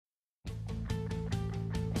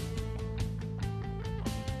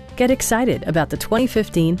Get excited about the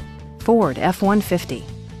 2015 Ford F-150.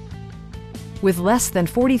 With less than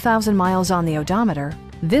 40,000 miles on the odometer,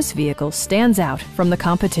 this vehicle stands out from the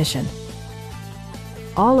competition.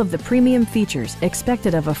 All of the premium features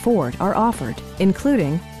expected of a Ford are offered,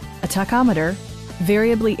 including a tachometer,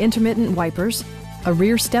 variably intermittent wipers, a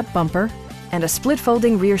rear step bumper, and a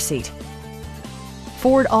split-folding rear seat.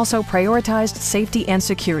 Ford also prioritized safety and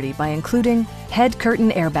security by including head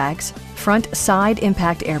curtain airbags, front side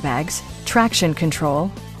impact airbags, traction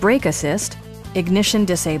control, brake assist, ignition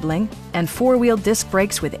disabling, and four-wheel disc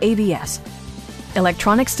brakes with ABS.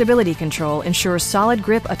 Electronic stability control ensures solid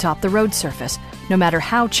grip atop the road surface, no matter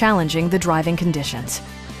how challenging the driving conditions.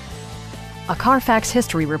 A Carfax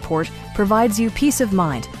history report provides you peace of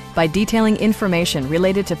mind by detailing information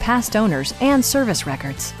related to past owners and service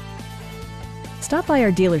records. Stop by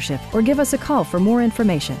our dealership or give us a call for more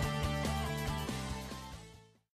information.